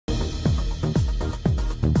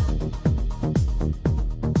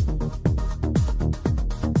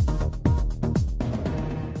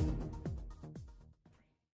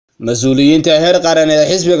Masuuliyiinta heer qaran ee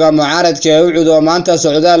xisbiga mucaaradka ee Ucid oo maanta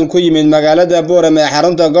socdaal ku yimid magaalada Boorama ee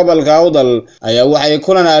xarunta gobolka Awdal ayaa waxay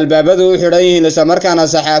kulan albaabadu u xidhan yihiin isla markaana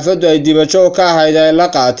saxaafaddu ay dibadjo ka ahayd ay la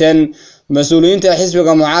qaateen masuuliyiinta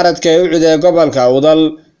xisbiga mucaaradka ee Ucid ee gobolka Awdal.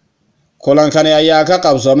 Kulankani ayaa ka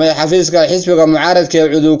qabsoomay xafiiska xisbiga mucaaradka ee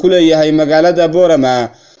Ucid ku leeyahay magaalada Boorama.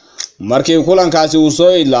 Markii kulankaasi uu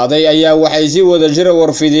soo idlaaday ayaa waxay si wada jir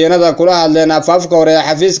warfidyeenada kula hadleen afafka hore ee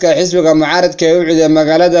xafiiska xisbiga mucaaradka ee Ucid ee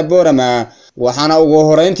magaalada Boorama, waxaana ugu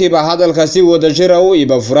horeyntiiba hadalka si wada jir u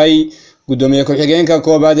iba furay gudoomiye ku-xigeenka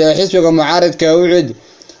koobaad ee xisbiga mucaaradka ee Ucid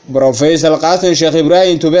Professor Qaasim Sheekh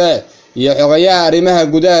Ibraahim Tube iyo xogayaha arrimaha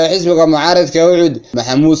gudaha ee xisbiga mucaaradka ee Ucid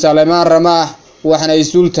Maxamuud Saleemaan Ramaax waxaana ay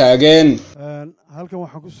sul taageen. halkan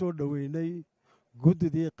waxaan ku soo dhaweynay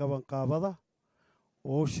gudidii qabanqaabada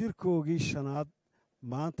oo shirkoogii shanaad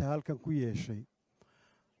maanta halkan ku yeeshay.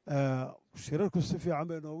 shirarku si fiican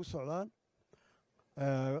bay noogu socdaan.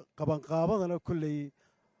 qabanqaabadana kolley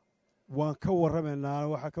waan ka warramaynaa,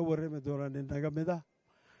 waxaa ka warrami doona nin naga mid ah.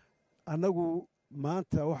 annagu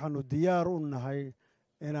maanta waxaanu diyaar u nahay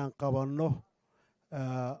inaan qabanno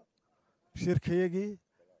shirkayagii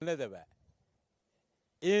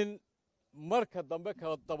in marka dambe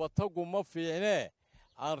kala dabatagu ma fiicnee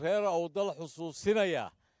aan reer Awdal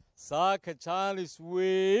xusuusinaya saaka jaanis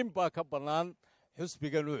weyn baa ka bannaan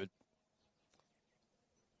xisbigan Ucid.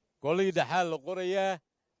 golay dhaxal la qorayaa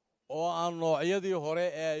oo aan noocyadii hore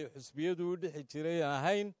ee ay xisbiyadu u dhixi jireen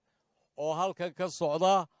ahayn oo halkan ka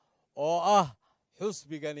socda oo ah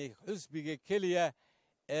xisbiga kaliya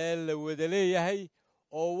ee la wada leeyahay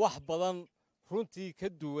oo wax badan runtii ka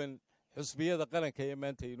duwan xisbiyada qaranka ee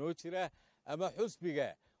maanta inoo jira, ama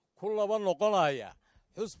xisbiga ku laba noqonaya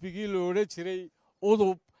xisbigii la odhan jiray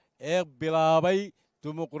udub ee bilaabay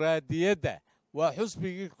dimuqraadiyadda. waa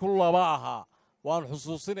xisbigii ku laba ahaa. waan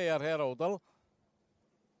xusuusinayaa reer Awdal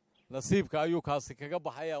nasiibka ayuu kaasi kaga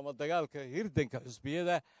baxay, ama dagaalka hirdanka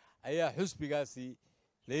xisbiyada ayaa xisbigaasi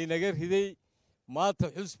laynaga riday. maanta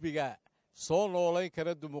xisbiga soo noolayn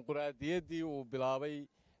kara dimuqraadiyaddii uu bilaabay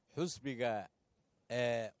xisbiga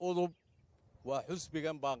udub waa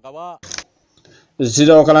xisbigan baan qabaa.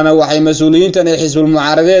 sidoo kalena waxay masuuliyiintan ee xisbul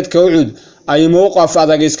mucaaradeedka Ucid ay mowqif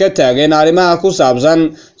adag iska taageen arrimaha ku saabsan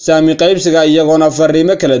saami qaybsiga iyagoona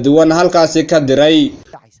fariimo kala duwan halkaasi ka diray.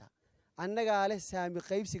 annaga leh saami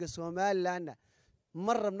qaybsiga Soomaaliland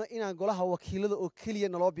ma rabno inaan golaha wakiilada oo kaliya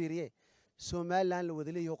naloo biiriye. Soomaaliland la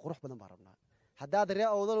wada leeyahay qurux badan baan rabnaa. haddaad reer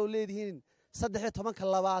Awdal oo leedihiin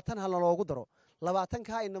 13 hal loogu daro 20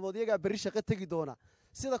 ka inamoodiyaga bari shaqo tagi doona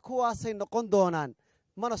sida kuwaasay noqon doonaan,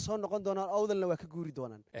 mana soo noqon doonaan. Awdalna waa ka guuri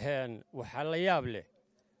doonaan. waxa la yaab leh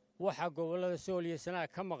waxa gobolada Soomaaliya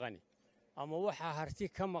ka maqani ama waxa harti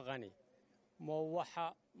ka maqani ma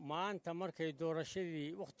waxa maanta markay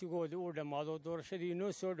doorashadii waqtigoodii u dhamaado doorashadii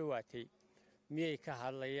noo soo dhawaatay miyay ka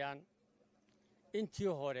hadlayaan? intii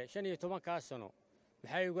hore 15 sano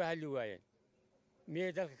maxay uga hadli waayeen?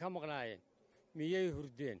 miyay dalka ka maqnaayeen? miyay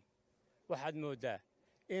hurdeen? waxaad moodaa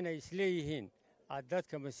inay isleeyihiin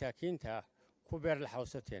dadka masaakiinta ku beer la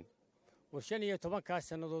xawsateen. war 15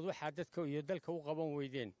 sanadood waxaa dadka iyo dalka u qaban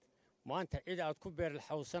weydeen. maanta cid aad ku beer la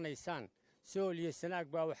xawsanaysaan Soomaaliya sanaag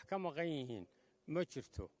baa wax ka maqan yihiin ma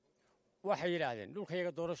jirto. waxay yiraahdeen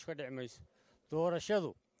dhulkayaga doorasho ka dhici mayso.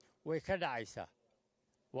 doorashadu way ka dhacaysaa,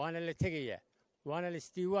 waana la tegayaa, waana la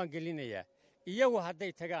isdiiwaan gelinayaa. iyagu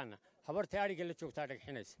hadday tagaana habarta ariga la joogtaa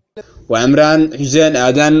dhagxinaysa. waa Imraan Xuseen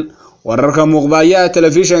Aadan, wararka muuqbaaya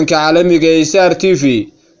telefishinka caalamiga ee SR TV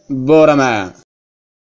Boorama.